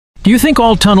Do you think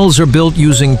all tunnels are built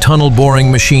using tunnel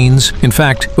boring machines? In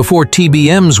fact, before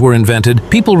TBMs were invented,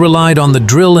 people relied on the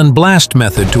drill and blast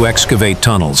method to excavate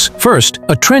tunnels. First,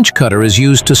 a trench cutter is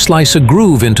used to slice a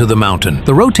groove into the mountain.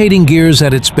 The rotating gears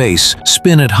at its base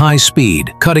spin at high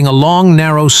speed, cutting a long,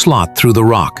 narrow slot through the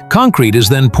rock. Concrete is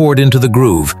then poured into the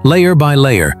groove, layer by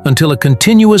layer, until a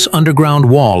continuous underground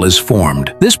wall is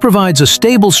formed. This provides a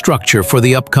stable structure for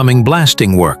the upcoming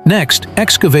blasting work. Next,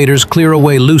 excavators clear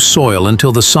away loose soil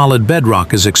until the solid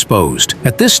bedrock is exposed.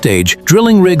 At this stage,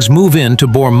 drilling rigs move in to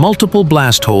bore multiple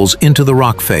blast holes into the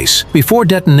rock face. Before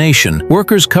detonation,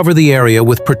 workers cover the area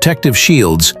with protective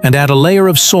shields and add a layer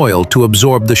of soil to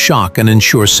absorb the shock and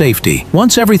ensure safety.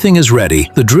 Once everything is ready,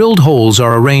 the drilled holes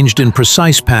are arranged in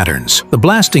precise patterns. The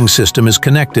blasting system is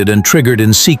connected and triggered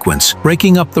in sequence,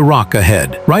 breaking up the rock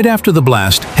ahead. Right after the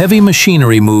blast, heavy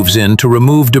machinery moves in to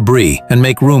remove debris and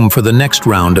make room for the next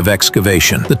round of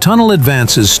excavation. The tunnel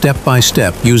advances step by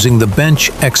step using the bench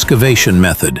excavation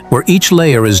method, where each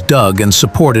layer is dug and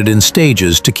supported in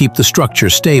stages to keep the structure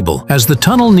stable. As the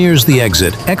tunnel nears the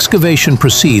exit, excavation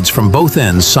proceeds from both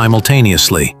ends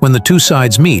simultaneously. When the two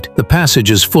sides meet, the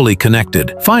passage is fully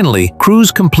connected. Finally,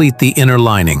 crews complete the inner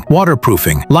lining,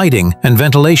 waterproofing, lighting, and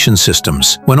ventilation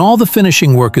systems. When all the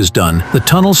finishing work is done, the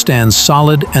tunnel stands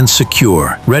solid and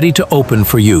secure, ready to open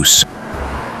for use.